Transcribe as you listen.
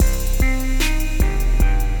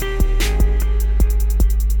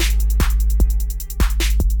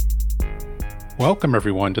Welcome,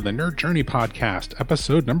 everyone, to the Nerd Journey Podcast,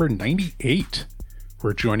 episode number 98.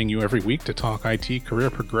 We're joining you every week to talk IT career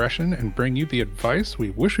progression and bring you the advice we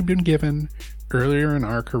wish we'd been given earlier in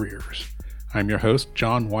our careers. I'm your host,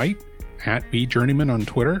 John White, at BJourneyman on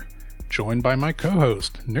Twitter, joined by my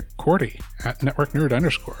co-host, Nick Cordy, at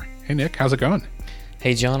NetworkNerd_. Hey, Nick, how's it going?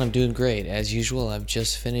 Hey, John, I'm doing great. As usual, I've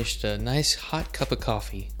just finished a nice hot cup of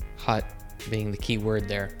coffee. Hot being the key word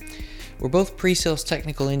there. We're both pre-sales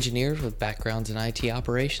technical engineers with backgrounds in IT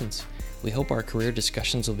operations. We hope our career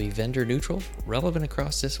discussions will be vendor neutral, relevant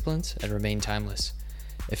across disciplines, and remain timeless.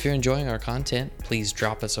 If you're enjoying our content, please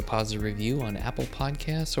drop us a positive review on Apple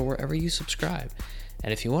Podcasts or wherever you subscribe.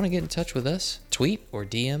 And if you want to get in touch with us, tweet or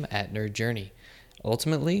DM at Nerd Journey.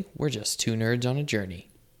 Ultimately, we're just two nerds on a journey.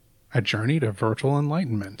 A journey to virtual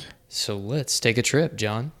enlightenment. So let's take a trip,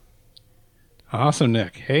 John. Awesome,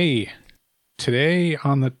 Nick. Hey, today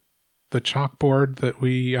on the chalkboard that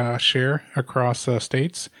we share across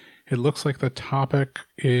states, it looks like the topic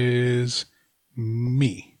is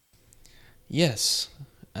me. Yes,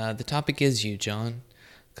 the topic is you, John,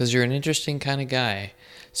 because you're an interesting kind of guy.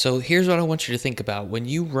 So here's what I want you to think about. When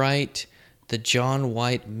you write the John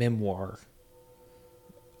White memoir,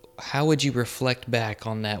 how would you reflect back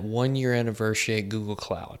on that 1-year anniversary at Google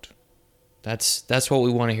Cloud? That's what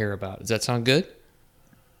we want to hear about. Does that sound good?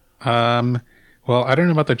 Well, I don't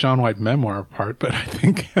know about the John White memoir part, but I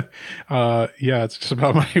think, it's just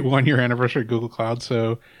about my 1-year anniversary at Google Cloud.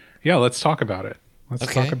 So, yeah, let's talk about it.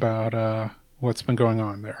 Let's talk about what's been going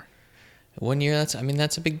on there. 1 year, that's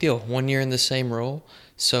a big deal. 1 year in the same role.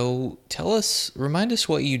 So remind us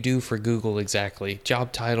what you do for Google exactly.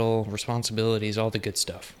 Job title, responsibilities, all the good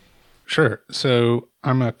stuff. Sure. So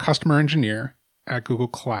I'm a customer engineer at Google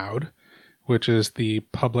Cloud, which is the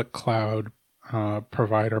public cloud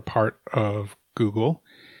provider part of Google,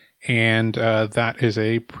 and that is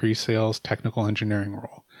a pre-sales technical engineering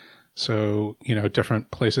role. So, different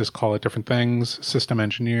places call it different things: system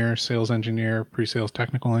engineer, sales engineer, pre-sales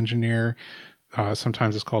technical engineer.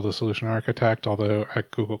 Sometimes it's called a solution architect, although at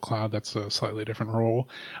Google Cloud, that's a slightly different role.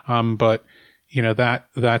 But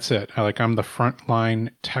that's it. I'm the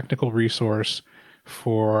frontline technical resource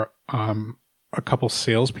for a couple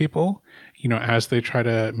salespeople, as they try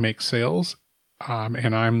to make sales.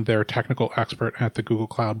 And I'm their technical expert at the Google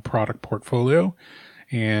Cloud product portfolio.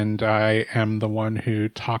 And I am the one who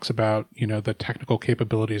talks about, the technical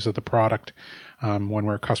capabilities of the product. When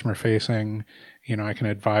we're customer facing, I can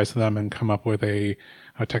advise them and come up with a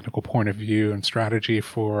technical point of view and strategy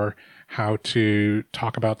for how to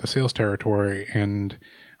talk about the sales territory and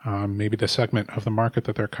maybe the segment of the market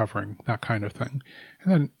that they're covering, that kind of thing.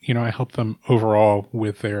 And then, I help them overall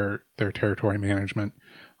with their territory management.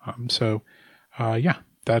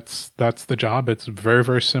 That's the job. It's very,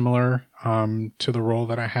 very similar to the role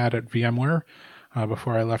that I had at VMware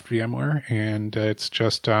before I left VMware. And it's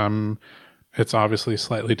just, it's obviously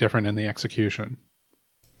slightly different in the execution.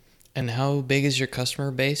 And how big is your customer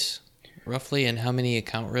base, roughly, and how many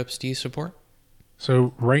account reps do you support?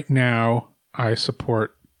 So right now, I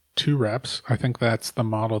support 2 reps. I think that's the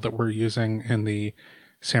model that we're using in the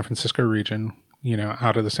San Francisco region,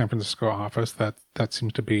 out of the San Francisco office. That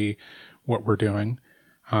seems to be what we're doing.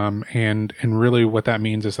 And really what that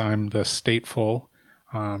means is I'm the stateful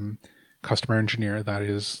customer engineer. That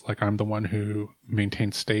is, I'm the one who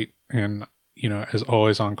maintains state and, is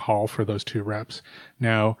always on call for those 2 reps.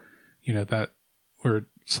 Now, that we're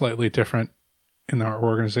slightly different in our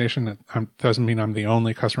organization. It doesn't mean I'm the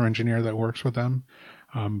only customer engineer that works with them.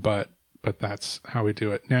 But that's how we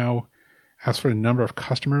do it. Now, as for the number of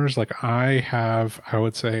customers, I have, I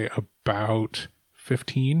would say about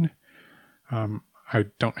 15. I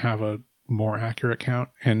don't have a more accurate count,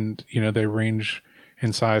 and they range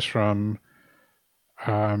in size from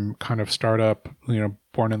kind of startup,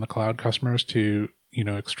 born in the cloud customers to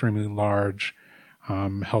extremely large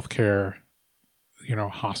healthcare,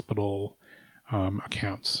 hospital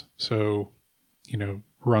accounts. So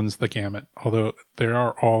runs the gamut. Although they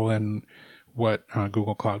are all in what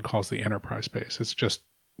Google Cloud calls the enterprise space. It's just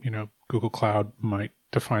Google Cloud might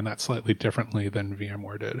define that slightly differently than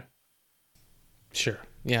VMware did. Sure.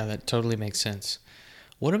 Yeah, that totally makes sense.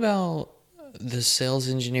 What about the sales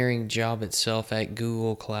engineering job itself at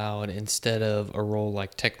Google Cloud instead of a role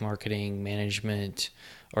like tech marketing, management,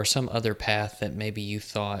 or some other path that maybe you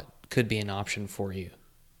thought could be an option for you?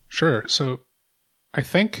 Sure. So I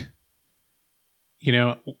think,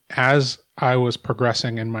 as I was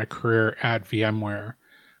progressing in my career at VMware,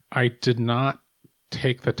 I did not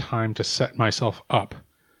take the time to set myself up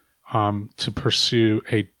to pursue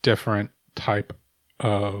a different type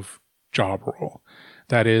of job role.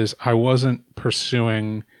 That is, I wasn't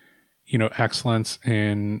pursuing, excellence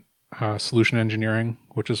in solution engineering,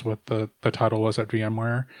 which is what the title was at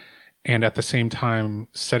VMware, and at the same time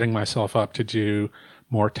setting myself up to do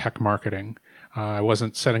more tech marketing. I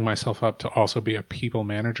wasn't setting myself up to also be a people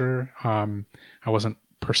manager. I wasn't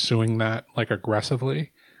pursuing that like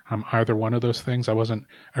aggressively. Either one of those things. I wasn't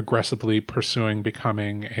aggressively pursuing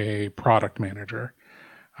becoming a product manager.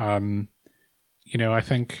 I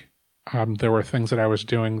think there were things that I was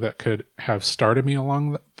doing that could have started me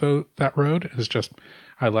along that road. It's just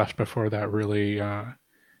I left before that really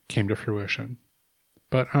came to fruition.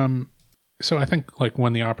 But so I think like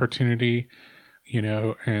when the opportunity,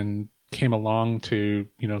 and came along to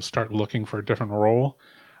start looking for a different role,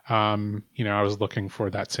 I was looking for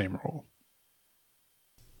that same role.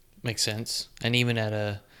 Makes sense. And even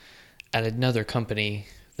at another company,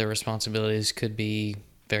 the responsibilities could be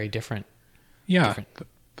very different. Yeah,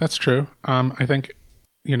 that's true. I think,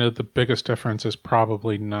 the biggest difference is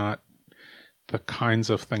probably not the kinds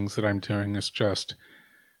of things that I'm doing. It's just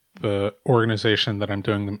the organization that I'm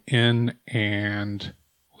doing them in and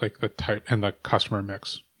like the type and the customer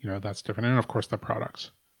mix. That's different. And of course the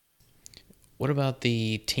products. What about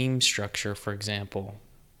the team structure, for example?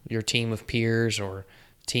 Your team of peers or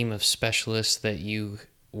team of specialists that you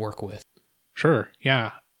work with? Sure.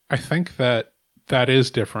 Yeah. I think that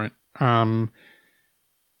is different. Well,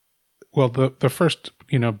 the first,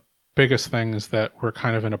 biggest thing is that we're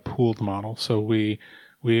kind of in a pooled model. So I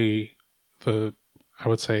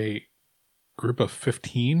would say group of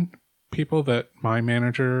 15 people that my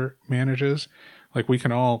manager manages, like we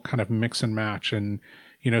can all kind of mix and match. And,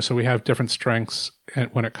 so we have different strengths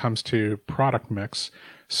when it comes to product mix.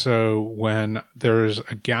 So when there's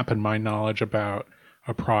a gap in my knowledge about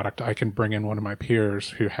a product, I can bring in one of my peers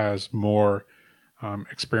who has more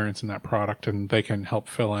experience in that product, and they can help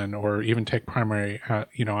fill in or even take primary,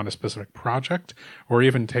 on a specific project, or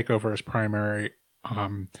even take over as primary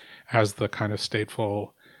as the kind of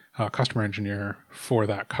stateful customer engineer for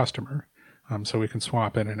that customer. So we can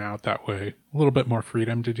swap in and out that way. A little bit more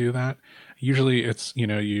freedom to do that. Usually it's,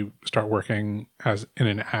 you start working as in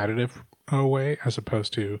an additive way as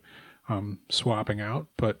opposed to swapping out,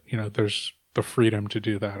 but, there's the freedom to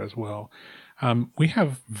do that as well. We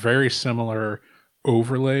have very similar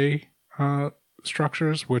overlay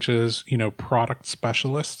structures, which is, product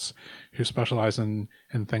specialists who specialize in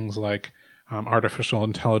things like artificial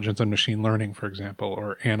intelligence and machine learning, for example,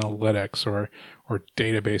 or analytics or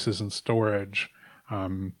databases and storage.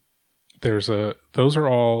 Those are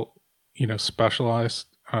all, specialized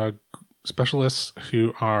specialists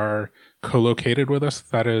who are co-located with us.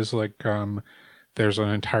 That is like, there's an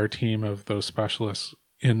entire team of those specialists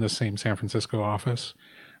in the same San Francisco office.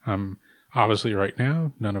 Obviously right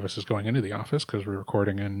now, none of us is going into the office because we're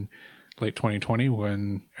recording in late 2020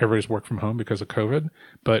 when everybody's worked from home because of COVID.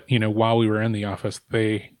 But, while we were in the office,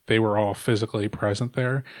 they were all physically present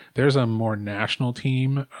there. There's a more national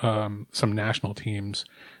team, some national teams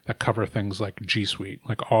that cover things like G Suite.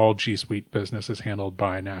 Like all G Suite business is handled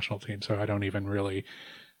by a national team. So I don't even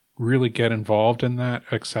really get involved in that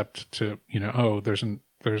except to, there's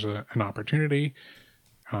an opportunity.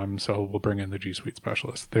 So we'll bring in the G Suite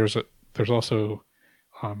specialist. There's also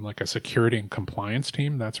like a security and compliance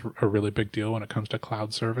team. That's a really big deal when it comes to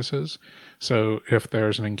cloud services. So if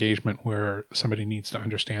there's an engagement where somebody needs to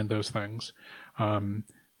understand those things, then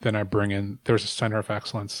I bring in, there's a center of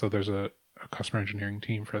excellence. So there's a customer engineering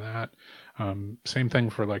team for that. Same thing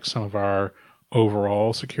for like some of our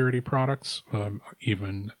overall security products,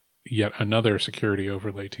 even yet another security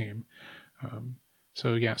overlay team.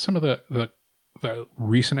 So yeah, some of the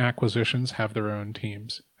recent acquisitions have their own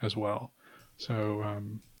teams as well. So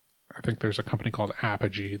I think there's a company called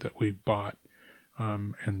Apogee that we bought,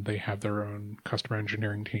 and they have their own customer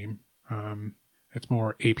engineering team. It's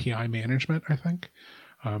more API management, I think.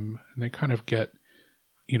 And they kind of get,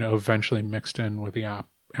 eventually mixed in with the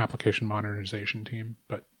application modernization team.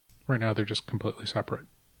 But right now they're just completely separate.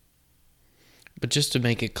 But just to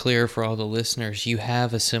make it clear for all the listeners, you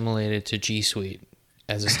have assimilated to G Suite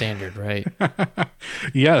as a standard, right?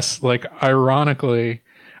 Yes. Like, ironically,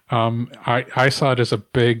 I saw it as a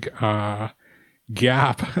big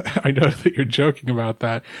gap. I know that you're joking about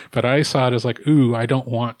that, but I saw it as like, ooh, I don't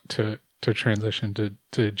want to transition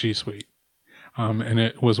to G Suite. And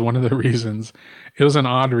it was one of the reasons. It was an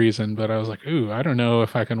odd reason, but I was like, ooh, I don't know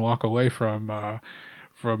if I can walk away from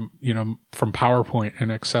PowerPoint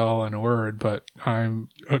and Excel and Word, but I'm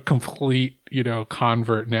a complete,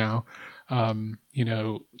 convert now.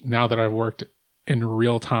 Now that I've worked in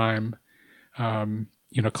real time,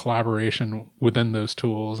 collaboration within those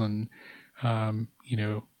tools and,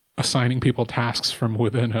 assigning people tasks from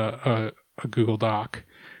within a Google Doc.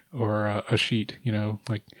 or a sheet,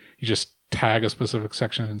 like you just tag a specific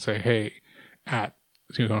section and say, hey, at,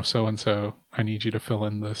 so and so, I need you to fill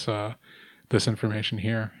in this information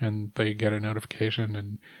here, and they get a notification,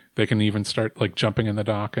 and they can even start like jumping in the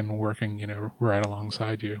dock and working, right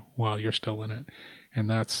alongside you while you're still in it. And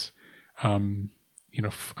that's, I'm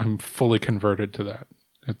fully converted to that.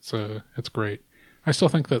 It's great. I still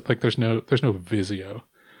think that like there's no Visio.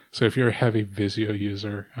 So if you're a heavy Visio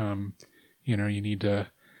user, you need to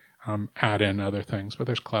add in other things, but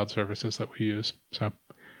there's cloud services that we use. So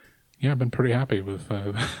yeah, I've been pretty happy with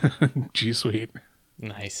G Suite.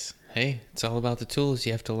 Nice. Hey, it's all about the tools.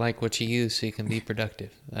 You have to like what you use so you can be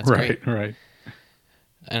productive. That's right, great. Right.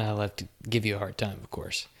 And I love to give you a hard time, of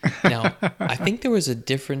course. Now, I think there was a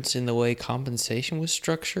difference in the way compensation was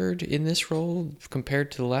structured in this role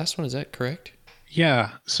compared to the last one. Is that correct?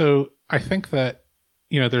 Yeah. So I think that,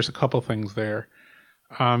 there's a couple things there.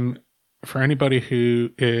 For anybody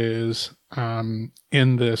who is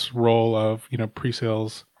in this role of,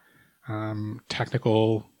 pre-sales,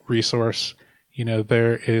 technical resource,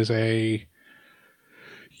 there is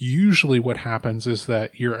usually what happens is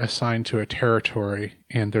that you're assigned to a territory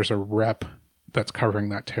and there's a rep that's covering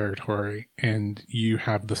that territory, and you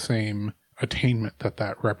have the same attainment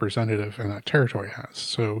that representative in that territory has.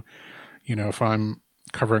 So, if I'm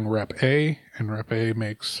covering rep A and rep A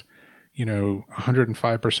makes,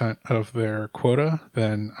 105% of their quota,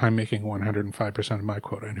 then I'm making 105% of my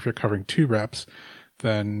quota. And if you're covering 2 reps,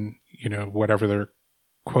 then, whatever their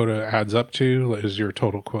quota adds up to is your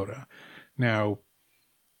total quota. Now,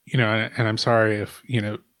 and I'm sorry if,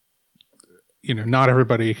 not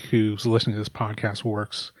everybody who's listening to this podcast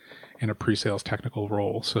works in a pre-sales technical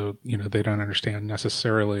role. So, they don't understand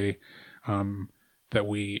necessarily that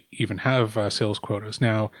we even have sales quotas.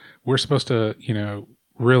 Now, we're supposed to,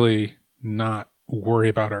 really not worry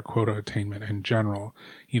about our quota attainment in general,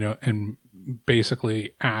 and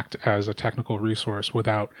basically act as a technical resource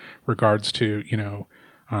without regards to,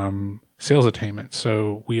 sales attainment.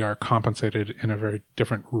 So we are compensated in a very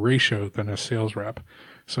different ratio than a sales rep.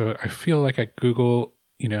 So I feel like at Google,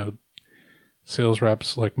 sales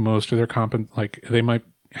reps, like most of their like they might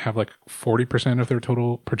have like 40% of their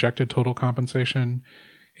total projected total compensation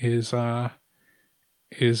is they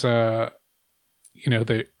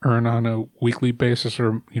earn on a weekly basis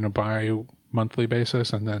or, bi-monthly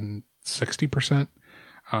basis. And then 60%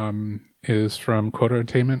 is from quota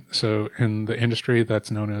attainment. So in the industry,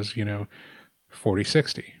 that's known as,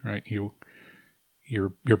 40-60, right? Your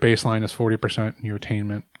baseline is 40% and your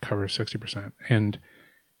attainment covers 60%. And,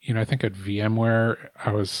 I think at VMware,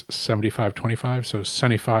 I was 75-25. So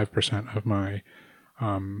 75% of my,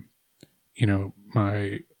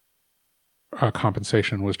 my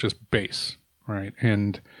compensation was just base, right?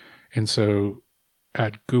 And so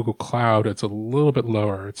at Google Cloud, it's a little bit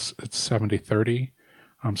lower. It's 70-30.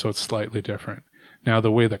 So it's slightly different. Now,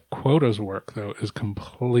 the way that quotas work, though, is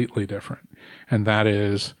completely different. And that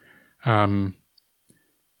is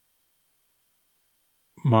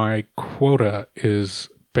my quota is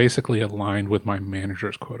basically aligned with my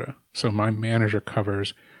manager's quota. So my manager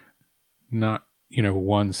covers not,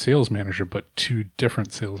 one sales manager, but 2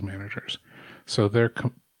 different sales managers. So the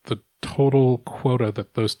total quota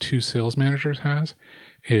that those 2 sales managers has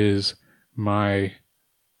is my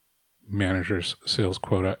manager's sales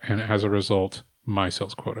quota, and as a result, my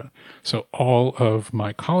sales quota. So all of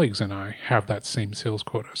my colleagues and I have that same sales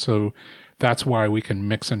quota. So that's why we can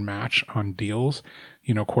mix and match on deals,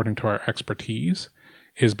 according to our expertise,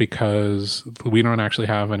 is because we don't actually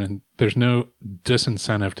have there's no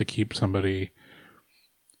disincentive to keep somebody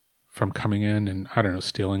from coming in and, I don't know,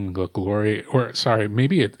 stealing the glory, or sorry,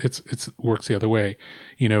 maybe it works the other way.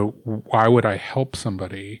 Why would I help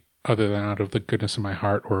somebody other than out of the goodness of my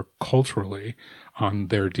heart or culturally on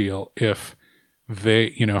their deal if they,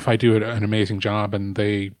 if I do an amazing job and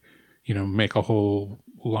they, make a whole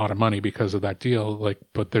lot of money because of that deal,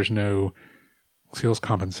 but there's no sales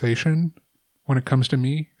compensation when it comes to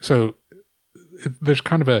me. So there's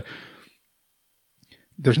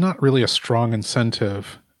not really a strong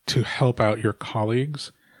incentive to help out your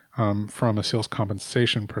colleagues from a sales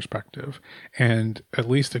compensation perspective. And at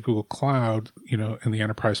least at Google Cloud, in the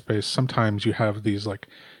enterprise space, sometimes you have these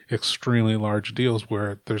extremely large deals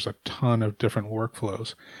where there's a ton of different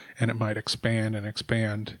workflows, and it might expand and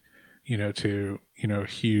expand, to,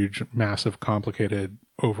 huge, massive, complicated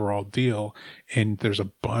overall deal. And there's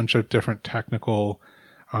a bunch of different technical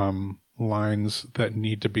lines that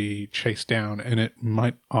need to be chased down. And it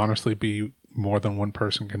might honestly be more than one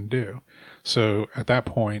person can do. So at that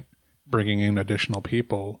point, bringing in additional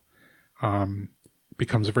people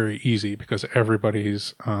becomes very easy because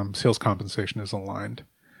everybody's sales compensation is aligned.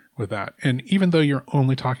 with that. And even though you're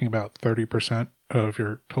only talking about 30% of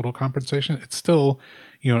your total compensation, it's still,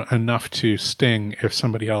 enough to sting if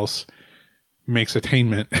somebody else makes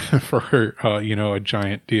attainment for, a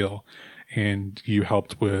giant deal, and you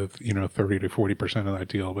helped with, 30 to 40% of that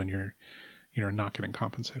deal when you're not getting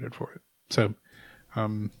compensated for it. So,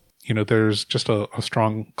 there's just a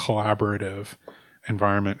strong collaborative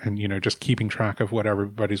environment, and, just keeping track of what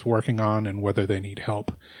everybody's working on and whether they need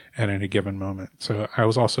help at any given moment. So I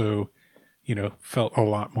was also, felt a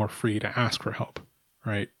lot more free to ask for help,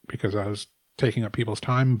 right? Because I was taking up people's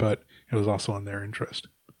time, but it was also in their interest.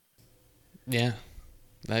 Yeah,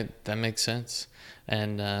 that makes sense.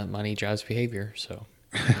 And money drives behavior, so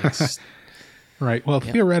right. Well,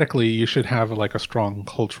 theoretically, you should have like a strong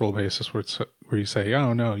cultural basis where you say,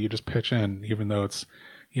 oh no, you just pitch in, even though it's,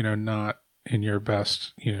 not in your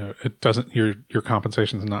best, it doesn't, your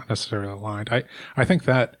compensation is not necessarily aligned. I think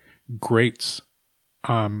that grates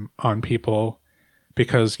on people,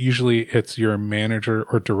 because usually it's your manager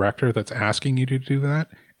or director that's asking you to do that,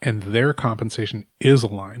 and their compensation is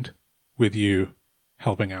aligned with you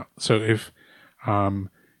helping out. So if,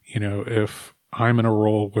 if I'm in a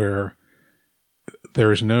role where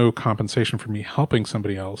there's no compensation for me helping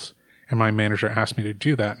somebody else, and my manager asked me to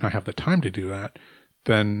do that, and I have the time to do that,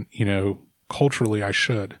 then, culturally I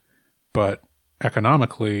should, but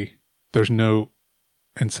economically there's no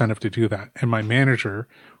incentive to do that. And my manager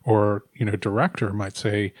or, director might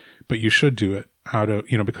say, but you should do it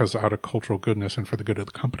because out of cultural goodness and for the good of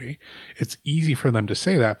the company. It's easy for them to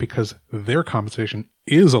say that because their compensation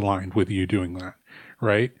is aligned with you doing that.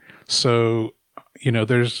 Right. So,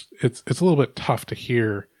 it's a little bit tough to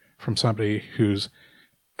hear from somebody whose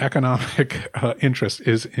economic interest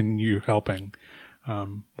is in you helping,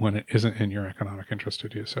 when it isn't in your economic interest to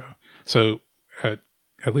do so. So at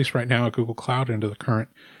least right now at Google Cloud, into the current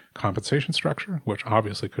compensation structure, which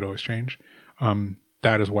obviously could always change,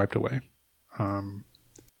 that is wiped away.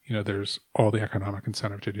 There's all the economic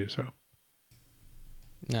incentive to do so.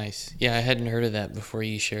 Nice. Yeah, I hadn't heard of that before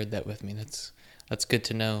you shared that with me. That's good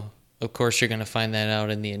to know. Of course, you're going to find that out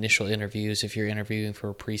in the initial interviews if you're interviewing for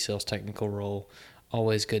a pre-sales technical role.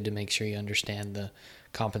 Always good to make sure you understand the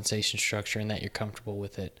compensation structure and that you're comfortable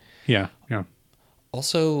with it. Yeah.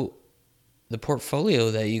 Also, the portfolio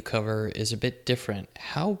that you cover is a bit different.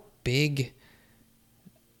 How big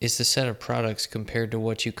is the set of products compared to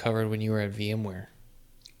what you covered when you were at VMware?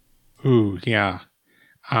 Ooh, yeah.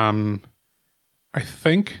 I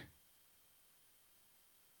think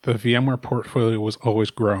the VMware portfolio was always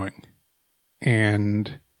growing,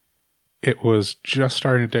 and it was just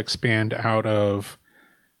starting to expand out of,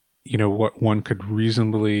 what one could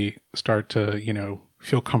reasonably start to,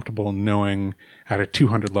 feel comfortable knowing at a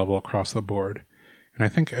 200 level across the board. And I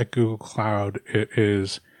think at Google Cloud, it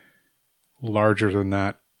is larger than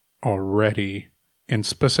that already. And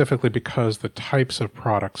specifically because the types of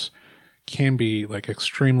products can be like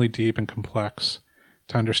extremely deep and complex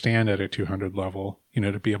to understand at a 200 level,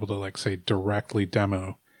 to be able to like say directly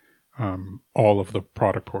demo all of the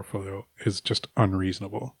product portfolio is just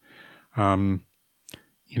unreasonable.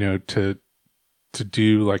 To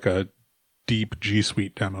do like a deep G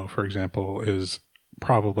Suite demo, for example, is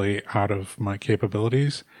probably out of my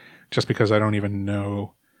capabilities, just because I don't even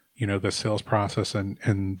know, the sales process and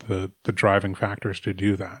the driving factors to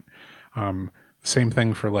do that. Same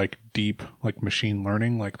thing for like deep, like machine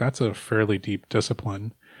learning, like that's a fairly deep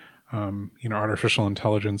discipline. Artificial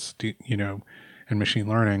intelligence, and machine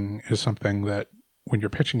learning is something that when you're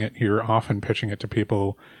pitching it, you're often pitching it to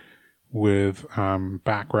people with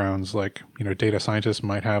backgrounds like, data scientists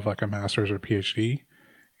might have like a master's or PhD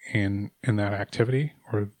in that activity,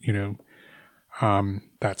 or,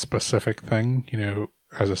 that specific thing,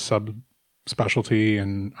 as a subspecialty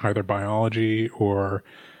in either biology or,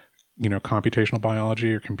 computational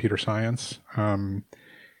biology or computer science, and,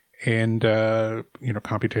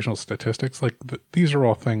 computational statistics. Like these are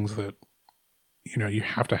all things that, you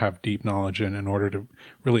have to have deep knowledge in order to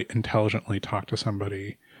really intelligently talk to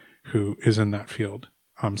somebody who is in that field.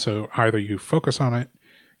 So either you focus on it,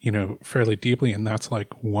 fairly deeply, and that's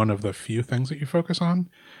like one of the few things that you focus on,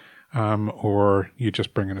 or you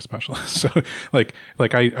just bring in a specialist. So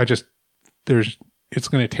I just, it's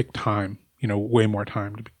going to take time, way more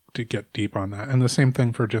time to get deep on that. And the same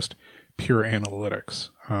thing for just pure analytics.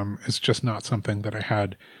 It's just not something that I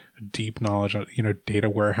had deep knowledge of,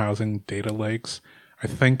 data warehousing, data lakes. I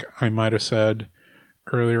think I might have said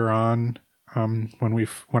earlier on,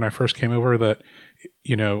 when I first came over that,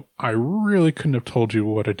 I really couldn't have told you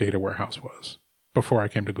what a data warehouse was before I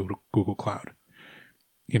came to Google Cloud,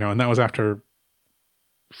 and that was after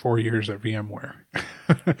 4 years at VMware.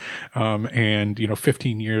 and,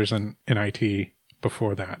 15 years in IT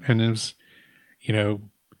before that. And it was,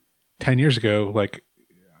 10 years ago, like,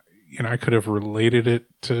 I could have related it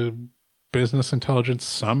to business intelligence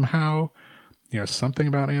somehow, something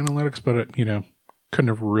about analytics, but it, couldn't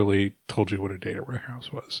have really told you what a data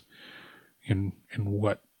warehouse was and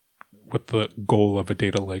what the goal of a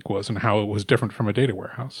data lake was and how it was different from a data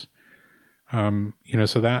warehouse.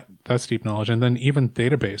 So that's deep knowledge. And then even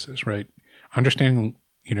databases, right? Understanding,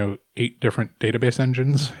 8 different database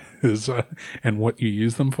engines is, and what you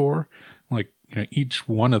use them for. Like, each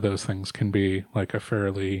one of those things can be like a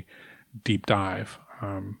fairly deep dive,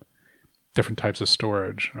 different types of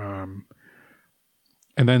storage,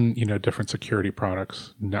 and then, different security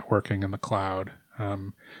products, networking in the cloud.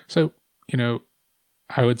 So,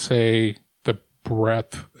 I would say the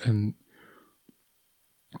breadth, and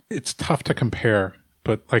it's tough to compare,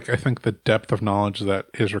 but like, I think the depth of knowledge that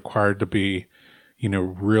is required to be,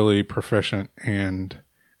 really proficient and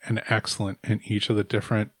excellent in each of the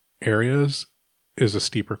different areas is a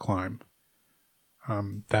steeper climb.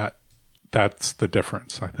 That's the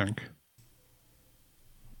difference, I think.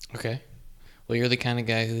 Okay. Well, you're the kind of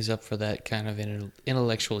guy who's up for that kind of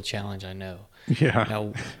intellectual challenge, I know.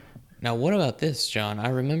 Yeah. Now, what about this, John? I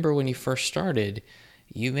remember when you first started,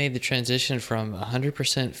 you made the transition from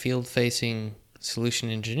 100% field-facing solution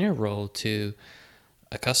engineer role to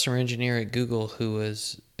a customer engineer at Google who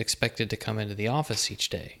was expected to come into the office each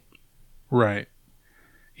day. Right.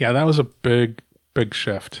 Yeah, that was a big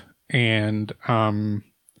shift. And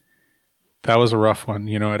that was a rough one.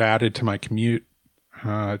 It added to my commute,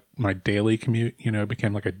 my daily commute, it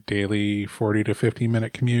became like a daily 40 to 50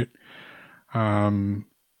 minute commute. And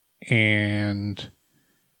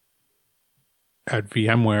at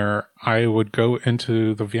VMware, I would go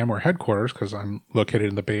into the VMware headquarters because I'm located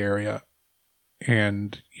in the Bay Area.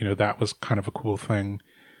 And, that was kind of a cool thing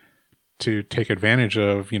to take advantage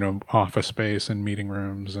of, office space and meeting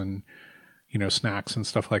rooms and, snacks and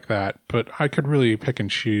stuff like that. But I could really pick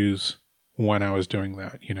and choose when I was doing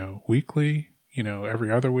that, weekly,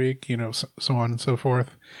 every other week, so on and so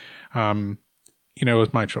forth. It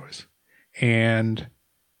was my choice. And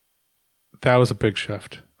that was a big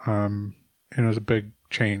shift. And it was a big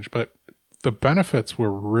change, but the benefits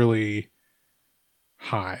were really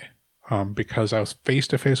high, because I was face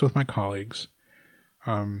to face with my colleagues,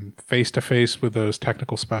 face to face with those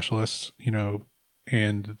technical specialists,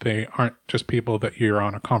 and they aren't just people that you're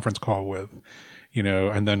on a conference call with,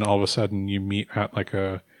 and then all of a sudden you meet at like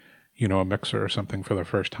a mixer or something for the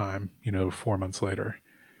first time, 4 months later.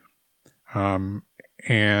 And,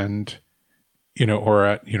 or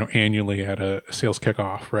at, annually at a sales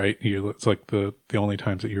kickoff, right? It's like the only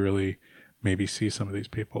times that you really maybe see some of these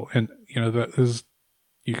people. And, that is,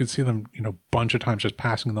 you can see them, a bunch of times just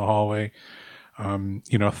passing in the hallway.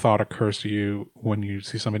 A thought occurs to you when you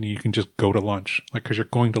see somebody, you can just go to lunch, like, cause you're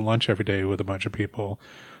going to lunch every day with a bunch of people.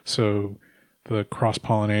 So the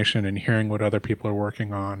cross-pollination and hearing what other people are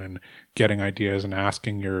working on and getting ideas and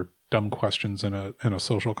asking your dumb questions in a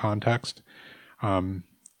social context,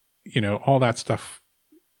 all that stuff,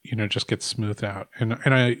 just gets smoothed out. And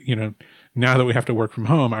I, now that we have to work from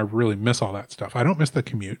home, I really miss all that stuff. I don't miss the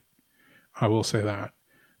commute. I will say that,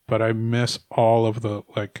 but I miss all of the,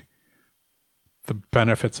 like, the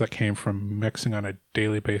benefits that came from mixing on a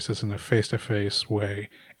daily basis in a face-to-face way,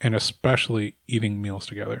 and especially eating meals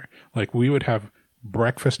together. Like, we would have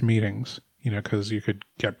breakfast meetings, because you could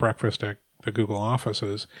get breakfast at the Google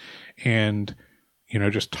offices and,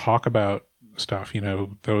 just talk about stuff.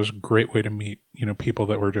 That was a great way to meet, people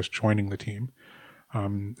that were just joining the team.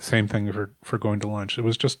 Same thing for going to lunch. It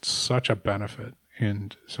was just such a benefit.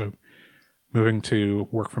 And so moving to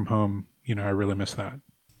work from home, I really miss that.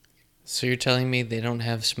 So you're telling me they don't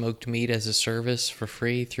have smoked meat as a service for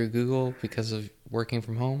free through Google because of working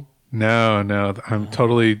from home? No, I'm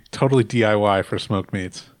totally DIY for smoked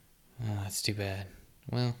meats. Oh, that's too bad.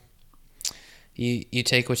 Well, you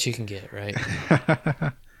take what you can get, right?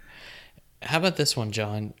 How about this one,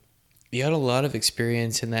 John? You had a lot of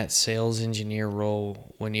experience in that sales engineer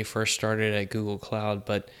role when you first started at Google Cloud,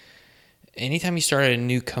 but anytime you start at a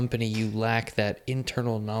new company, you lack that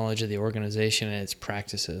internal knowledge of the organization and its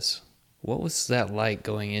practices. What was that like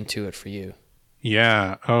going into it for you?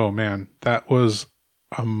 Yeah. Oh, man. That was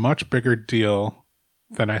a much bigger deal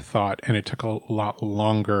than I thought, and it took a lot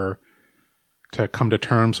longer to come to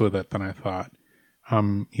terms with it than I thought.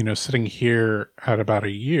 Sitting here at about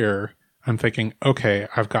a year, I'm thinking, okay,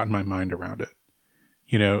 I've gotten my mind around it.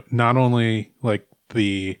 Not only like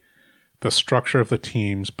the structure of the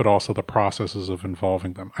teams, but also the processes of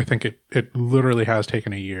involving them. I think it literally has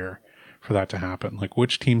taken a year for that to happen. Like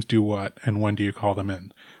which teams do what and when do you call them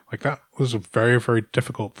in? Like that was a very, very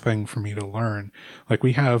difficult thing for me to learn. Like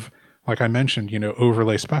we have, like I mentioned,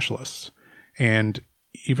 overlay specialists, and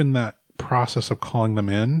even that process of calling them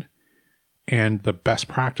in and the best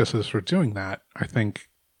practices for doing that, I think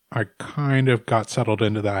I kind of got settled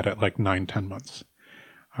into that at like 9-10 months.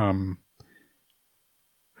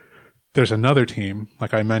 There's another team,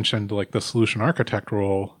 like I mentioned, like the solution architect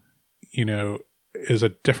role, is a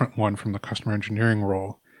different one from the customer engineering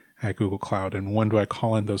role at Google Cloud. And when do I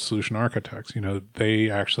call in those solution architects? They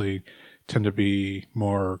actually tend to be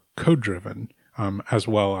more code driven, as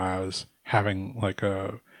well as having like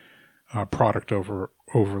a product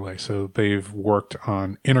overlay. So they've worked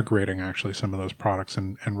on integrating actually some of those products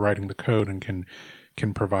and writing the code and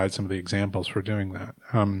can provide some of the examples for doing that.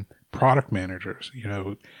 Product managers,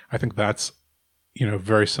 I think that's,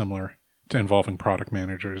 very similar to involving product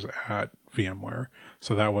managers at VMware.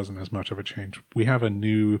 So that wasn't as much of a change. We have a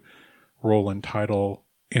new role and title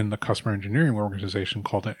in the customer engineering organization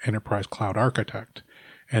called an enterprise cloud architect.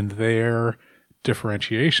 And their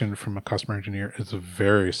differentiation from a customer engineer is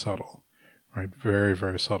very subtle, right? Very,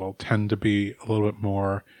 very subtle. Tend to be a little bit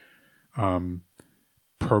more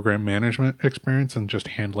program management experience and just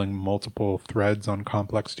handling multiple threads on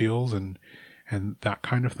complex deals and that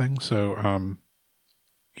kind of thing. So,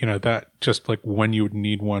 that just like when you would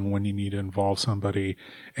need one, when you need to involve somebody,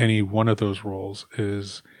 any one of those roles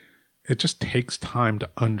it just takes time to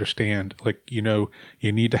understand. Like, you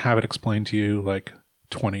need to have it explained to you like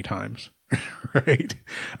 20 times, right?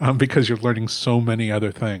 Because you're learning so many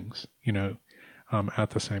other things, at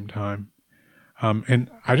the same time. And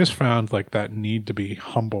I just found like that need to be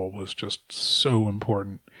humble was just so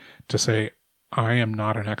important to say, I am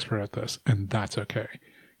not an expert at this, and that's okay.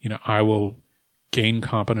 I will gain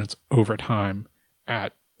competence over time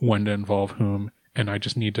at when to involve whom, and I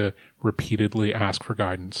just need to repeatedly ask for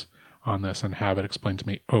guidance on this and have it explained to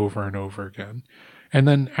me over and over again. And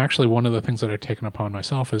then actually one of the things that I've taken upon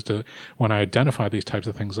myself is to, when I identify these types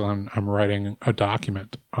of things, I'm writing a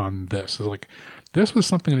document on this. It's like, this was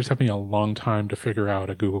something that took me a long time to figure out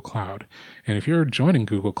at Google Cloud. And if you're joining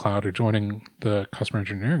Google Cloud or joining the customer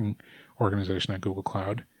engineering organization at Google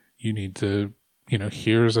Cloud, you need to,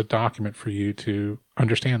 here's a document for you to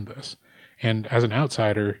understand this. And as an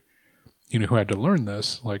outsider, who had to learn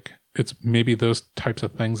this, like it's maybe those types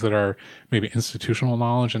of things that are maybe institutional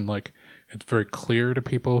knowledge and like, it's very clear to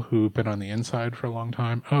people who've been on the inside for a long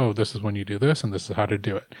time. Oh, this is when you do this and this is how to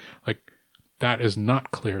do it. Like that is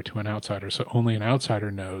not clear to an outsider. So only an outsider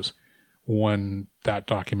knows when that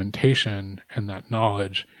documentation and that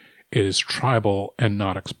knowledge is tribal and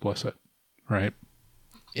not explicit, right?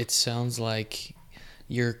 It sounds like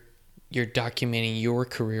you're documenting your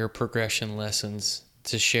career progression lessons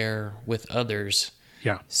to share with others.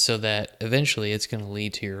 Yeah. So that eventually it's going to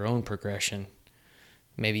lead to your own progression.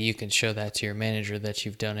 Maybe you can show that to your manager that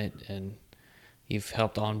you've done it and you've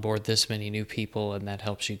helped onboard this many new people, and that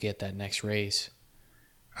helps you get that next raise.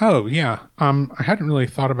 Oh, yeah. I hadn't really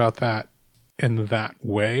thought about that in that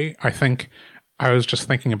way. I think I was just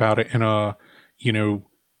thinking about it in a,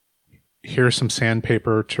 here's some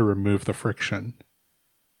sandpaper to remove the friction,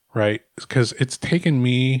 right? Because it's taken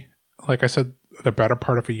me, like I said, the better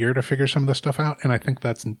part of a year to figure some of this stuff out, and I think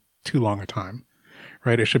that's too long a time,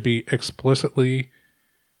 right? It should be explicitly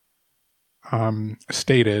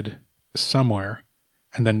stated somewhere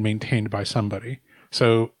and then maintained by somebody.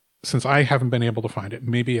 So since I haven't been able to find it,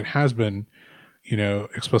 maybe it has been,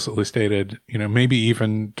 explicitly stated, maybe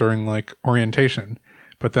even during like orientation,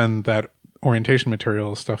 but then that orientation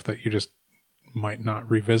material is stuff that you just might not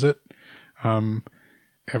revisit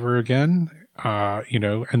ever again,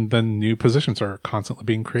 and then new positions are constantly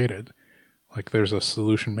being created. Like there's a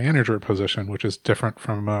solution manager position, which is different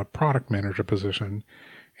from a product manager position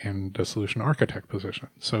and a solution architect position.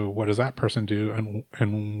 So what does that person do,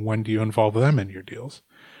 and when do you involve them in your deals,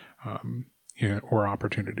 or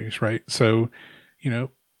opportunities, right? So,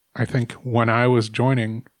 I think when I was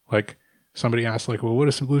joining, like somebody asked, like, well, what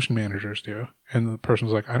do solution managers do? And the person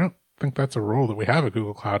was like, I don't think that's a role that we have at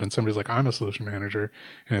Google Cloud. And somebody's like, I'm a solution manager,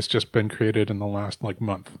 and it's just been created in the last like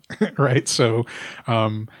month, right? So,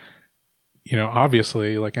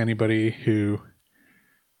 obviously, like anybody who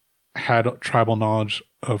had tribal knowledge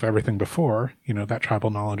of everything before, that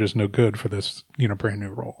tribal knowledge is no good for this, brand new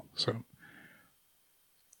role. So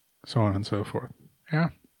on and so forth. Yeah.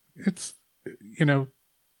 It's,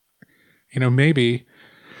 maybe,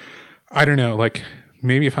 I don't know, like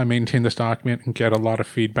maybe if I maintain this document and get a lot of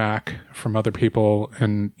feedback from other people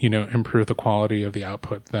and, improve the quality of the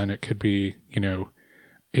output, then it could be,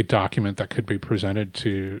 a document that could be presented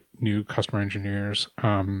to new customer engineers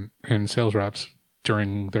and sales reps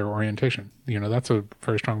during their orientation. That's a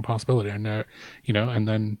very strong possibility. And, and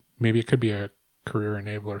then maybe it could be a career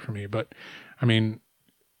enabler for me. But I mean,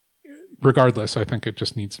 regardless, I think it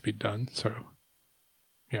just needs to be done. So,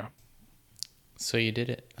 yeah. So you did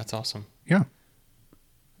it. That's awesome. Yeah.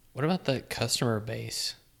 What about the customer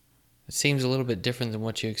base? It seems a little bit different than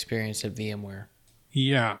what you experienced at VMware.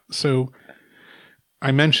 Yeah. So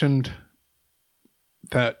I mentioned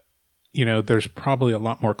that, there's probably a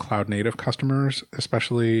lot more cloud native customers,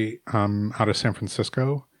 especially out of San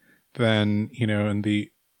Francisco, than, in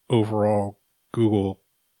the overall Google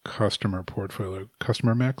customer portfolio,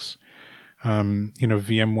 customer mix.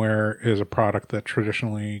 VMware is a product that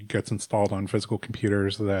traditionally gets installed on physical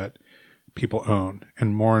computers that people own,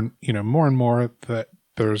 and more and more that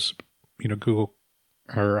there's,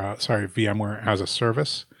 VMware as a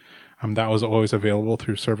service. That was always available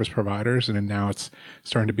through service providers, and now it's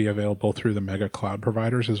starting to be available through the mega cloud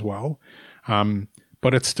providers as well.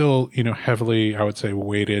 But it's still, heavily, I would say,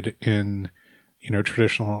 weighted in,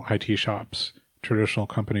 traditional IT shops, traditional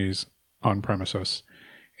companies on premises.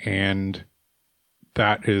 And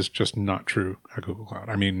that is just not true at Google Cloud.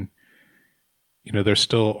 I mean, there's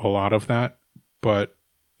still a lot of that, but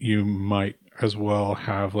you might as well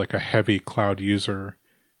have like a heavy cloud user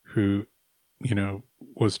who,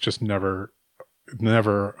 was just never a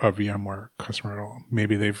VMware customer at all.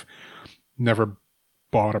 Maybe they've never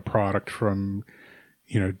bought a product from,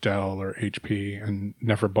 Dell or HP and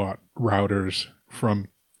never bought routers from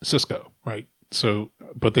Cisco, right? So,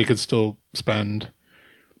 but they could still spend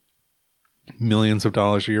millions of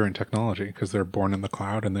dollars a year in technology because they're born in the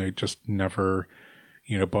cloud and they just never,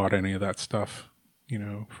 bought any of that stuff,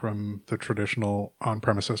 from the traditional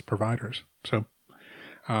on-premises providers. So,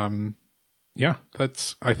 yeah,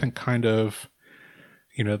 that's, I think, kind of,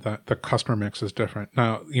 that the customer mix is different.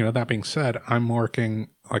 Now, that being said, I'm working,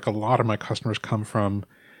 like a lot of my customers come from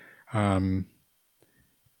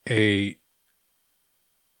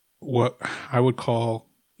what I would call,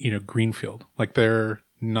 greenfield. Like they're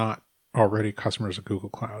not already customers of Google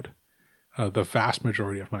Cloud, the vast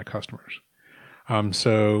majority of my customers.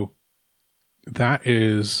 So that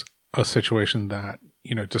is a situation that,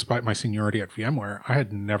 despite my seniority at VMware, I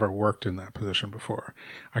had never worked in that position before.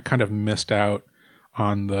 I kind of missed out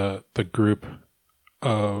on the group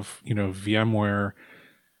of, VMware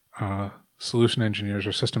solution engineers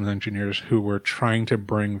or systems engineers who were trying to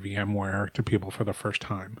bring VMware to people for the first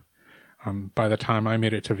time. By the time I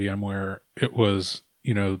made it to VMware, it was,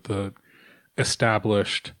 the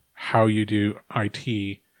established how you do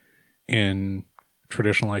IT in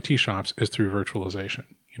traditional IT shops is through virtualization,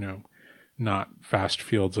 not vast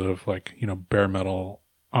fields of like, bare metal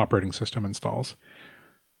operating system installs.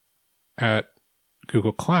 At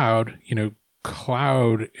Google Cloud,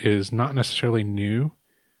 cloud is not necessarily new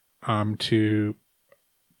to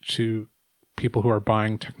people who are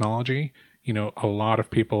buying technology. A lot of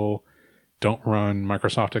people don't run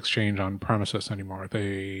Microsoft Exchange on premises anymore.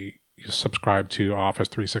 They subscribe to Office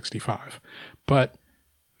 365. But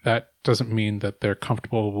that doesn't mean that they're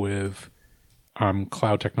comfortable with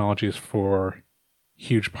cloud technologies for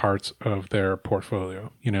huge parts of their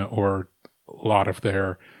portfolio, or a lot of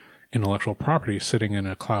their intellectual property sitting in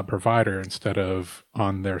a cloud provider instead of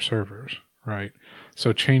on their servers, right?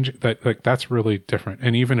 So change that, like that's really different.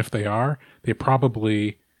 And even if they are, they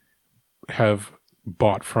probably have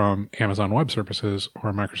bought from Amazon Web Services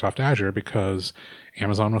or Microsoft Azure because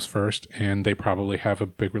Amazon was first, and they probably have a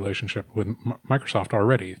big relationship with Microsoft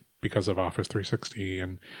already because of Office 360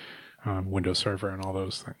 and Windows Server and all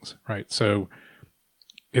those things, right? So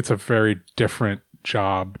it's a very different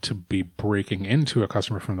job to be breaking into a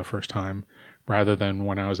customer from the first time rather than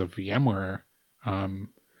when I was a VMware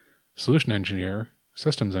solution engineer,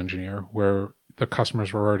 systems engineer, where the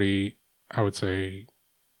customers were already, I would say,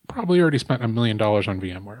 probably already spent $1 million on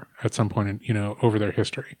VMware at some point in, over their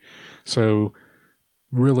history. So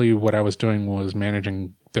really what I was doing was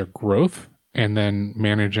managing their growth and then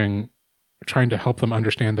trying to help them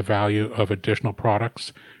understand the value of additional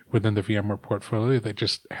products within the VMware portfolio they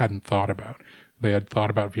just hadn't thought about. They had thought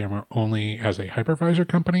about VMware only as a hypervisor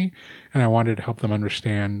company, and I wanted to help them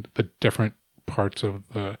understand the different parts of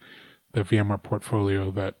the VMware portfolio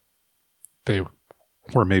that they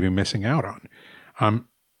were maybe missing out on.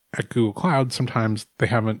 At Google Cloud, sometimes they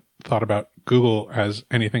haven't thought about Google as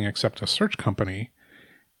anything except a search company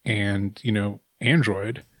and,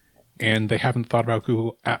 Android, and they haven't thought about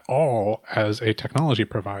Google at all as a technology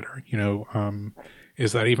provider.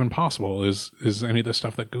 Is that even possible? Is any of the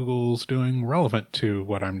stuff that Google's doing relevant to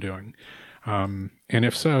what I'm doing? And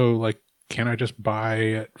if so, like, can I just buy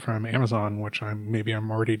it from Amazon, which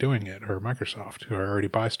I'm already doing it, or Microsoft, who I already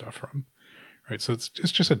buy stuff from, right? So it's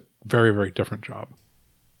just a very, very different job.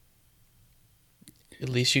 At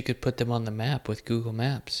least you could put them on the map with Google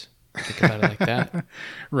Maps. Think about it like that.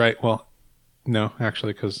 Right. Well, no,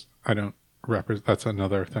 actually, because I don't represent. That's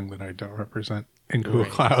another thing that I don't represent in Google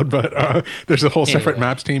Right. Cloud. But there's a whole separate Anyway.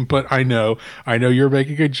 Maps team. But I know you're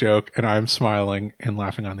making a joke, and I'm smiling and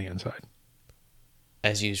laughing on the inside.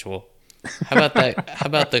 As usual. How about that? How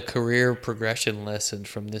about the career progression lesson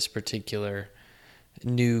from this particular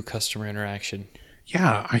new customer interaction?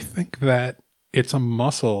 Yeah, I think that it's a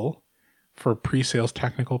muscle for pre-sales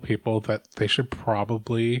technical people that they should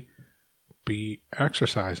probably be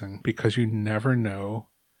exercising, because you never know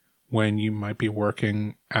when you might be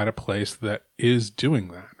working at a place that is doing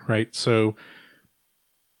that, right? So,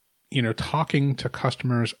 talking to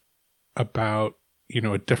customers about,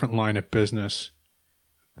 a different line of business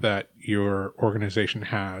that your organization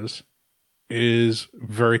has is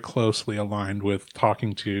very closely aligned with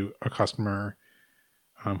talking to a customer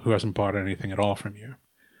who hasn't bought anything at all from you.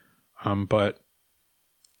 But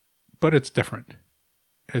it's different.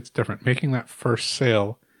 It's different. Making that first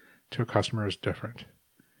sale to a customer is different.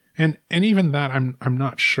 And even that, I'm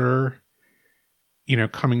not sure,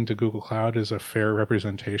 coming to Google Cloud is a fair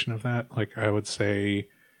representation of that. Like, I would say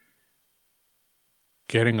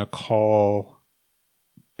getting a call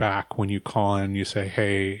back when you call in, you say,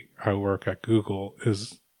 hey, I work at Google,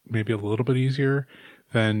 is maybe a little bit easier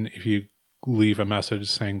than if you leave a message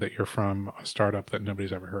saying that you're from a startup that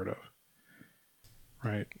nobody's ever heard of.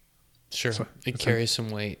 Right. Sure. So it carries some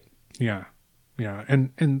weight. Yeah. Yeah.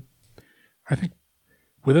 And I think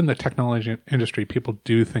within the technology industry, people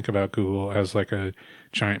do think about Google as like a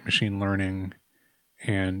giant machine learning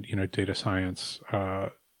and, data science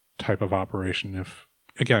type of operation, if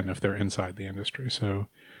they're inside the industry. So,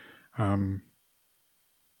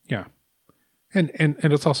 yeah. And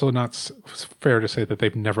it's also not fair to say that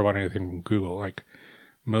they've never bought anything from Google. Like,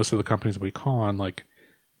 most of the companies we call on, like,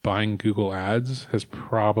 buying Google ads is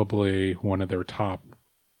probably one of their top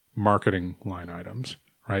marketing line items,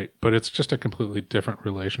 right? But it's just a completely different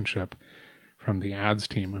relationship from the ads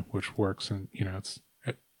team, which works, and it's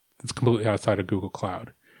completely outside of Google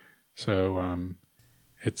Cloud. So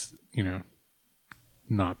it's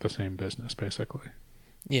not the same business, basically.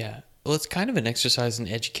 Yeah. Well, it's kind of an exercise in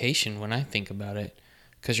education when I think about it,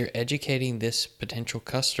 because you're educating this potential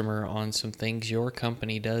customer on some things your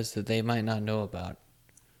company does that they might not know about.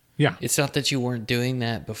 Yeah. It's not that you weren't doing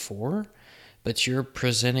that before, but you're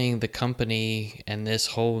presenting the company and this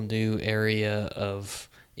whole new area of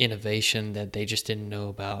innovation that they just didn't know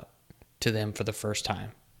about to them for the first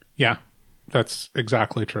time. Yeah, that's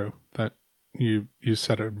exactly true. That you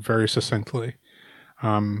said it very succinctly.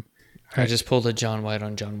 I just pulled a John White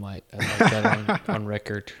on John White. I like that on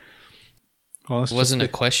record. Well, It wasn't a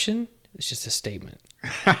question. It's just a statement.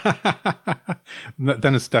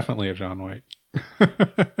 Then it's definitely a John White.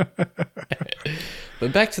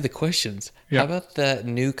 But back to the questions. Yeah. How about that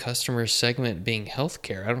new customer segment being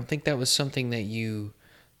healthcare? I don't think that was something that you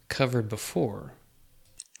covered before.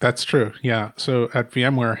 That's true. Yeah. So at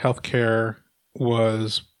VMware, healthcare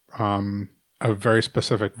was a very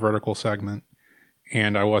specific vertical segment,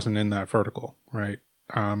 and I wasn't in that vertical, right?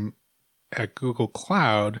 At Google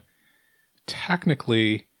Cloud,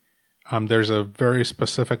 technically, there's a very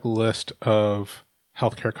specific list of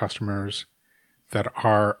healthcare customers that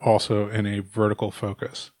are also in a vertical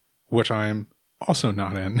focus, which I'm also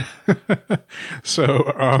not in.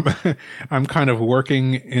 So I'm kind of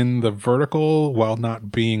working in the vertical while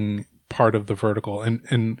not being part of the vertical.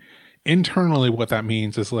 And internally, what that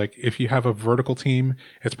means is, like, if you have a vertical team,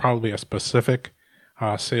 it's probably a specific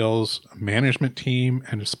sales management team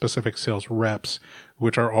and a specific sales reps,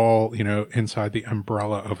 which are all, inside the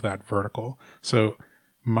umbrella of that vertical. So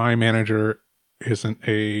my manager isn't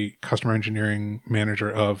a customer engineering manager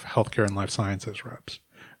of healthcare and life sciences reps.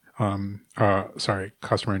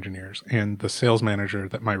 Customer engineers. And the sales manager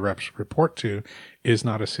that my reps report to is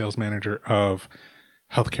not a sales manager of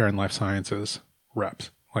healthcare and life sciences reps.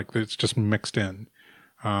 Like, it's just mixed in.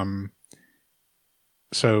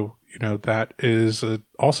 So, that is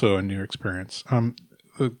also a new experience.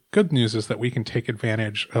 The good news is that we can take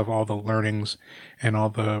advantage of all the learnings and all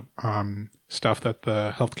the stuff that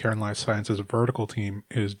the healthcare and life sciences vertical team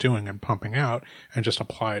is doing and pumping out, and just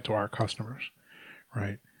apply it to our customers,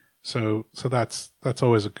 right? So that's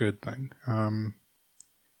always a good thing.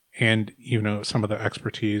 And some of the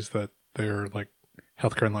expertise that their, like,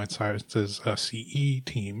 healthcare and life sciences CE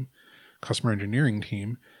team, customer engineering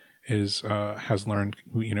team, has learned.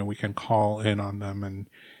 We can call in on them and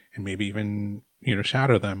maybe even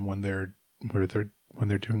shadow them when they're when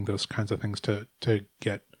they're doing those kinds of things to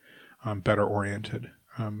get better oriented.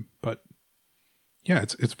 But yeah,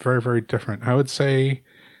 it's very, very different. I would say,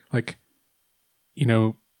 like, you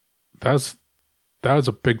know, that was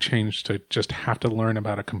a big change to just have to learn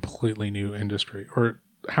about a completely new industry, or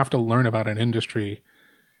have to learn about an industry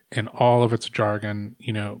and all of its jargon,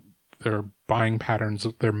 their buying patterns,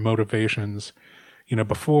 their motivations.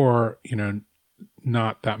 Before,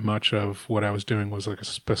 not that much of what I was doing was like a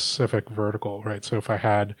specific vertical, right? So if I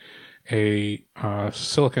had a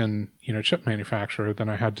silicon, chip manufacturer, then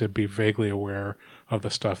I had to be vaguely aware of the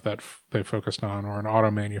stuff that they focused on, or an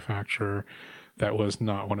auto manufacturer that was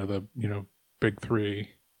not one of the, big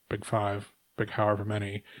three, big five, big however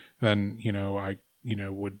many, then, I,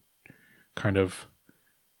 would kind of,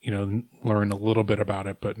 learn a little bit about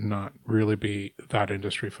it, but not really be that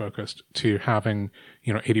industry focused, to having,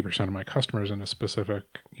 80% of my customers in a specific,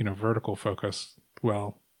 vertical focus.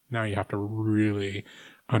 Well, now you have to really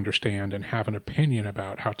understand and have an opinion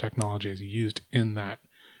about how technology is used in that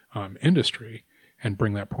industry, and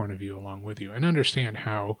bring that point of view along with you, and understand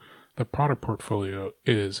how the product portfolio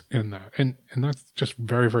is in that. And that's just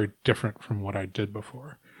very, very different from what I did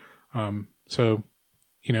before. So,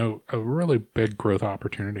 a really big growth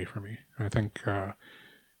opportunity for me. I think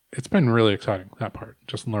it's been really exciting, that part,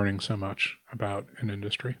 just learning so much about an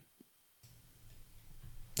industry.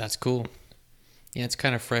 That's cool. Yeah, it's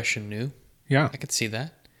kind of fresh and new. Yeah. I could see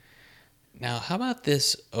that. Now, how about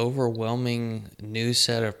this overwhelming new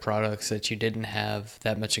set of products that you didn't have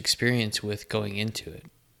that much experience with going into it?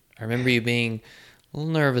 I remember you being a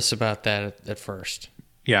little nervous about that at first.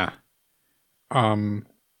 Yeah.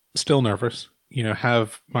 Still nervous.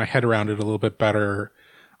 Have my head around it a little bit better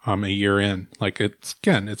a year in. Like, it's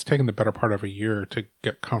taken the better part of a year to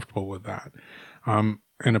get comfortable with that. And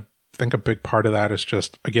I think a big part of that is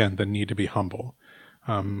just, again, the need to be humble.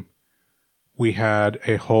 We had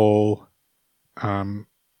a whole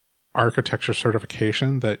architecture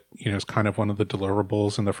certification that, is kind of one of the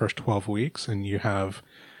deliverables in the first 12 weeks. And you have,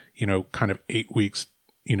 kind of 8 weeks,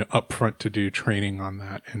 upfront to do training on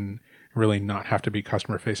that, and really not have to be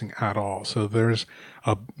customer facing at all. So there's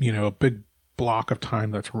a big block of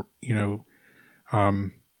time that's,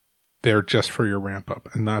 there just for your ramp up.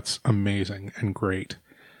 And that's amazing and great.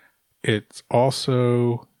 It's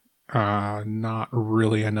also not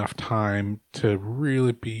really enough time to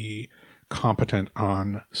really be competent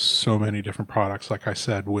on so many different products, like I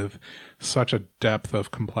said, with such a depth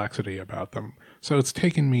of complexity about them. So it's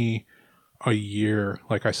taken me a year,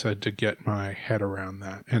 like I said, to get my head around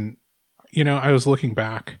that. And, I was looking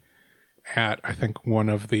back at, I think, one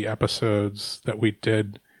of the episodes that we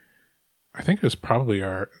did. I think it was probably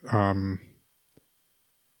our,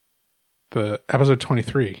 the episode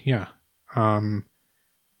 23. Yeah.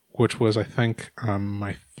 Which was, I think,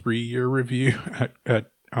 my 3-year review at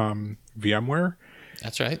VMware.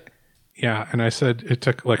 That's right. Yeah. And I said it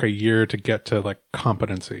took like a year to get to like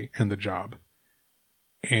competency in the job.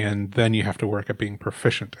 And then you have to work at being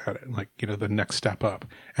proficient at it, like, the next step up.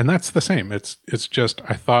 And that's the same. It's just,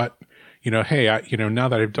 I thought, hey, now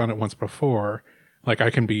that I've done it once before, like,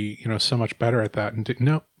 I can be, so much better at that. And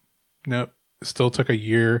no, it still took a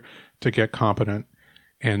year to get competent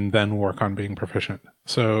and then work on being proficient.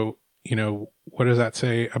 So, what does that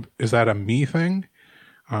say? Is that a me thing?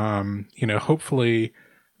 Hopefully,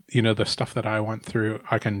 the stuff that I went through,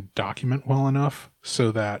 I can document well enough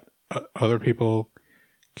so that other people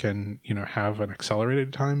can, have an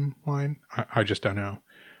accelerated timeline. I just don't know.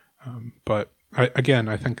 But I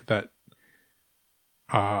think that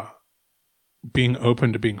being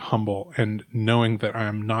open to being humble and knowing that I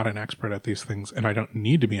am not an expert at these things, and I don't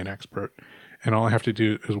need to be an expert, and all I have to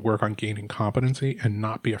do is work on gaining competency and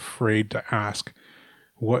not be afraid to ask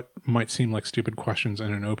what might seem like stupid questions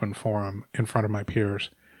in an open forum in front of my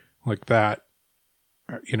peers, like that,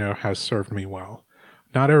 has served me well.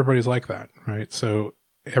 Not everybody's like that, right? So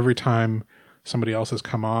every time somebody else has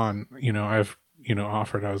come on, I've,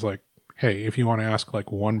 offered, I was like, hey, if you want to ask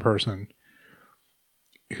like one person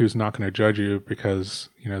who's not going to judge you because,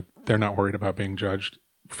 they're not worried about being judged,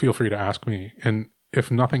 feel free to ask me. And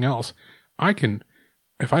if nothing else,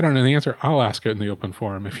 if I don't know the answer, I'll ask it in the open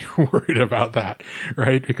forum if you're worried about that,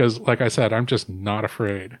 right? Because like I said, I'm just not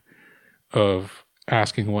afraid of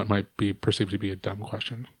asking what might be perceived to be a dumb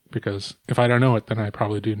question, because if I don't know it, then I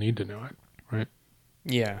probably do need to know it, right?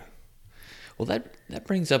 Yeah. Well, that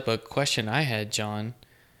brings up a question I had, John.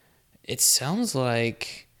 It sounds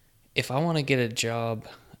like if I want to get a job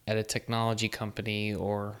at a technology company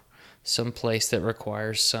or some place that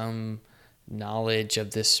requires some knowledge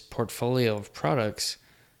of this portfolio of products,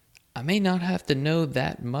 I may not have to know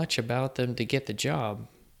that much about them to get the job.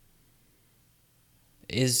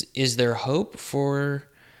 Is there hope for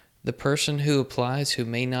the person who applies who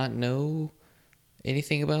may not know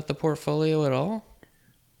anything about the portfolio at all?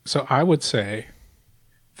 So I would say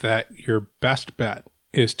that your best bet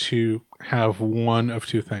is to have one of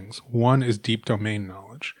two things. One is deep domain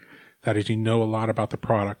knowledge. That is, you know a lot about the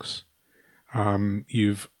products.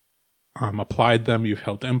 You've applied them, you've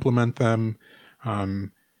helped implement them,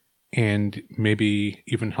 and maybe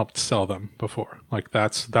even helped sell them before. Like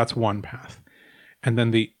that's one path. And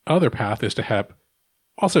then the other path is to have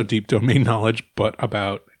also deep domain knowledge, but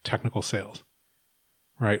about technical sales,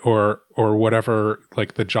 right? Or whatever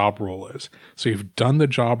like the job role is. So you've done the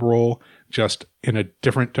job role just in a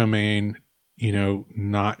different domain,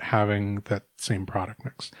 not having that same product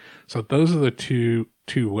mix. So those are the two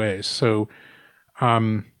ways. So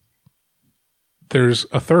there's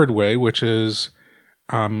a third way, which is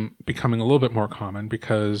becoming a little bit more common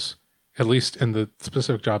because at least in the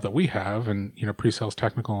specific job that we have and, pre-sales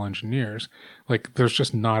technical engineers, like there's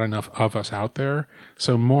just not enough of us out there.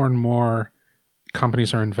 So more and more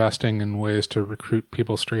companies are investing in ways to recruit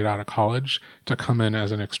people straight out of college to come in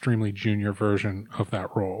as an extremely junior version of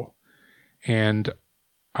that role. And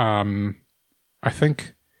I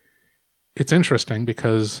think it's interesting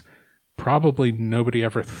because probably nobody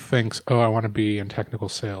ever thinks, oh, I want to be in technical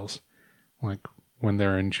sales, like when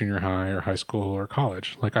they're in junior high or high school or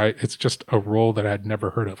college. Like it's just a role that I had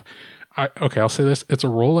never heard of. I'll say this. It's a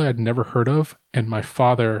role I had never heard of. And my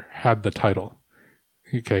father had the title.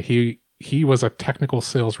 Okay. He was a technical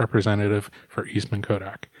sales representative for Eastman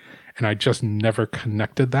Kodak. And I just never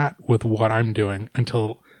connected that with what I'm doing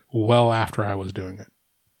until well after I was doing it.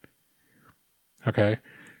 Okay.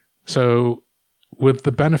 So with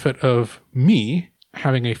the benefit of me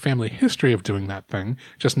having a family history of doing that thing,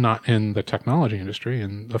 just not in the technology industry,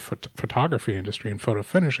 in the photography industry and photo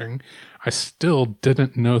finishing, I still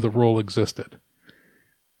didn't know the role existed.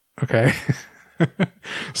 Okay.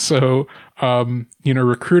 So,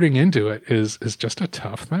 recruiting into it is just a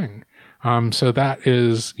tough thing. So that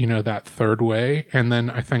is, that third way. And then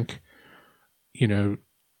I think,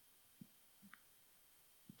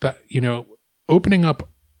 that, opening up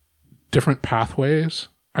different pathways,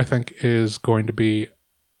 I think is going to be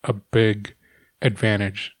a big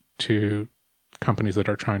advantage to companies that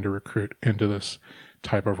are trying to recruit into this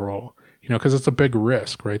type of role, because it's a big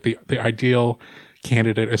risk, right? The ideal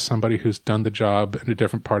candidate is somebody who's done the job in a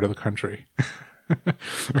different part of the country,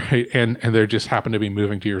 right? And they just happen to be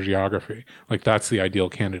moving to your geography. Like that's the ideal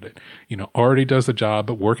candidate, already does the job,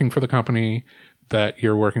 but working for the company that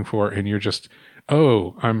you're working for, and you're just,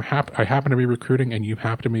 oh, I happen to be recruiting and you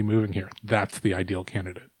happen to be moving here. That's the ideal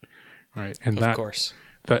candidate, right? And of course,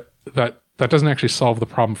 that doesn't actually solve the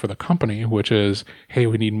problem for the company, which is, hey,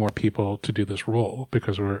 we need more people to do this role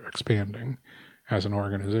because we're expanding as an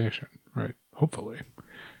organization, right? Hopefully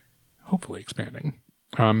expanding.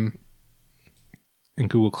 And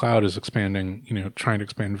Google Cloud is expanding, trying to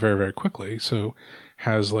expand very, very quickly. So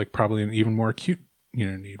has like probably an even more acute,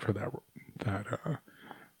 need for that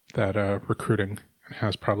recruiting, and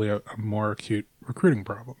has probably a more acute recruiting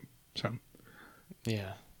problem. So,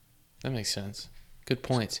 yeah, that makes sense. Good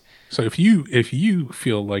points. So if you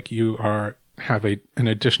feel like you have an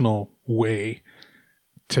additional way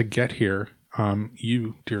to get here,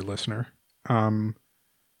 you, dear listener,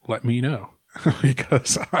 let me know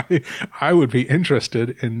because I would be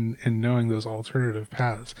interested in knowing those alternative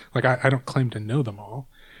paths. Like I don't claim to know them all,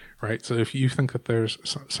 right? So if you think that there's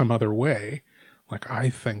some other way, like I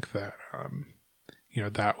think that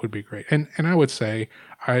that would be great. And I would say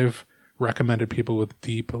I've recommended people with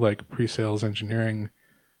deep like pre-sales engineering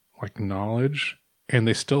like knowledge, and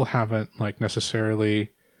they still haven't like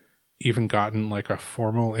necessarily even gotten like a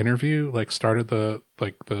formal interview, like started the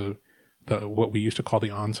what we used to call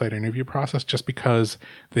the on-site interview process, just because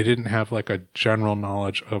they didn't have like a general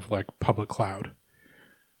knowledge of like public cloud.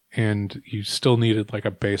 And you still needed like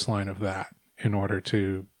a baseline of that in order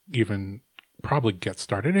to even probably get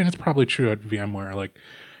started. And it's probably true at VMware. Like,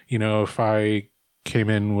 if I came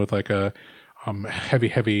in with like a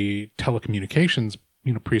heavy telecommunications,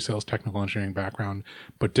 pre-sales technical engineering background,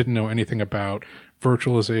 but didn't know anything about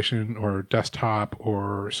virtualization or desktop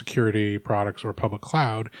or security products or public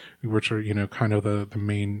cloud, which are, kind of the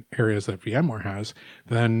main areas that VMware has,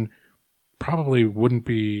 then probably wouldn't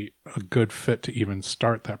be a good fit to even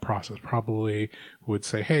start that process. Probably would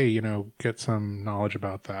say, hey, get some knowledge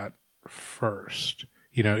about that first,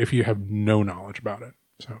 if you have no knowledge about it.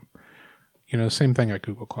 So, same thing at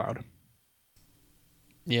Google Cloud.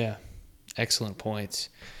 Yeah. Excellent points.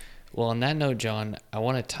 Well, on that note, John, I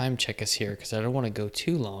want to time check us here because I don't want to go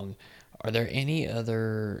too long. Are there any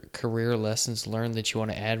other career lessons learned that you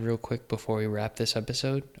want to add real quick before we wrap this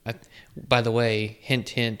episode? By the way, hint,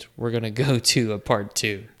 hint, we're going to go to a part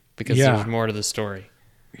 2 because there's more to the story.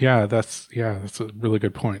 Yeah, that's a really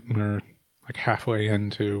good point. We're like halfway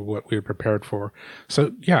into what we were prepared for.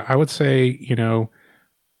 So yeah, I would say,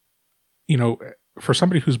 for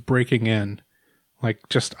somebody who's breaking in, like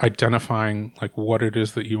just identifying like what it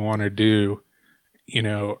is that you want to do,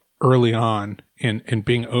 early on and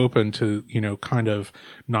being open to, kind of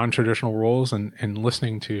non-traditional roles and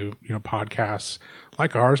listening to, podcasts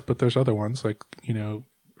like ours, but there's other ones like,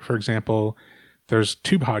 for example, there's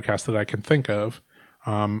 2 podcasts that I can think of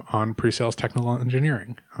on pre-sales technical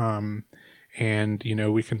engineering. And,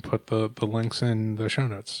 we can put the links in the show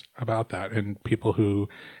notes about that, and people who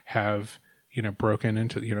have, broken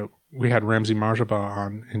into, we had Ramsey Marjaba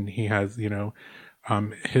on, and he has,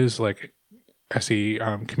 his like SE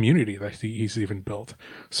community that he's even built.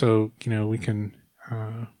 So, we can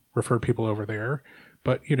refer people over there.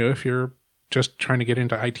 But, if you're just trying to get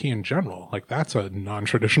into IT in general, like that's a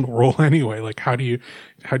non-traditional role anyway. Like how do you,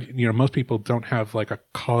 most people don't have like a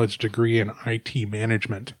college degree in IT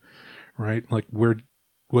management, right? Like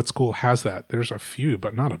what school has that? There's a few,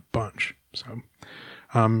 but not a bunch. So,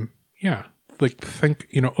 like think,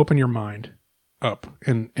 open your mind up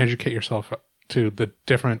and educate yourself to the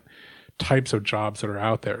different types of jobs that are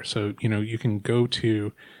out there. So, you can go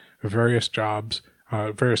to various jobs,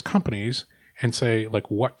 various companies and say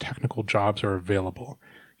like what technical jobs are available.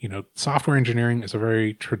 Software engineering is a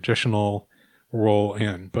very traditional role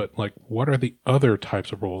in, but like what are the other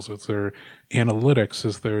types of roles? Is there analytics?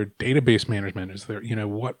 Is there database management? Is there,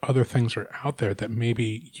 what other things are out there that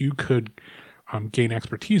maybe you could gain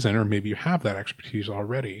expertise in, or maybe you have that expertise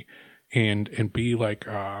already and be like,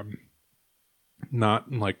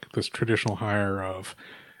 not like this traditional hire of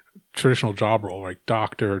traditional job role, like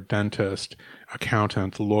doctor, dentist,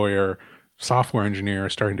 accountant, lawyer, software engineer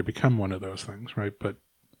starting to become one of those things, right? But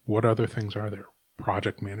what other things are there?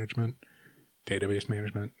 Project management, database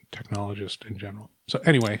management, technologist in general. So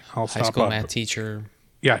anyway, I'll stop. High school math teacher.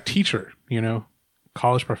 Yeah, teacher,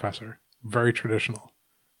 college professor, very traditional.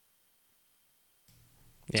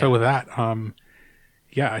 Yeah. So with that,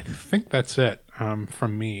 I think that's it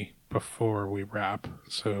from me before we wrap.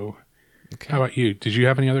 So How about you? Did you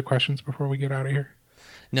have any other questions before we get out of here?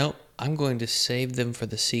 No, I'm going to save them for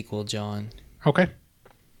the sequel, John. Okay.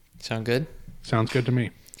 Sound good? Sounds good to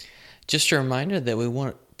me. Just a reminder that we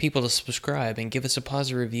want people to subscribe and give us a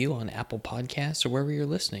positive review on Apple Podcasts or wherever you're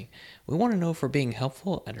listening. We want to know if we're being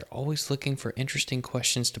helpful and are always looking for interesting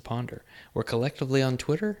questions to ponder. We're collectively on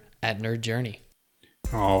Twitter @NerdJourney.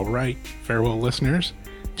 All right. Farewell, listeners.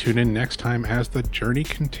 Tune in next time as the journey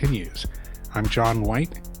continues. I'm John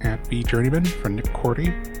White @VJourneyman for Nick Cordy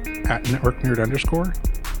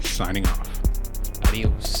 @NetworkNerd_, signing off.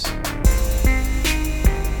 Adios.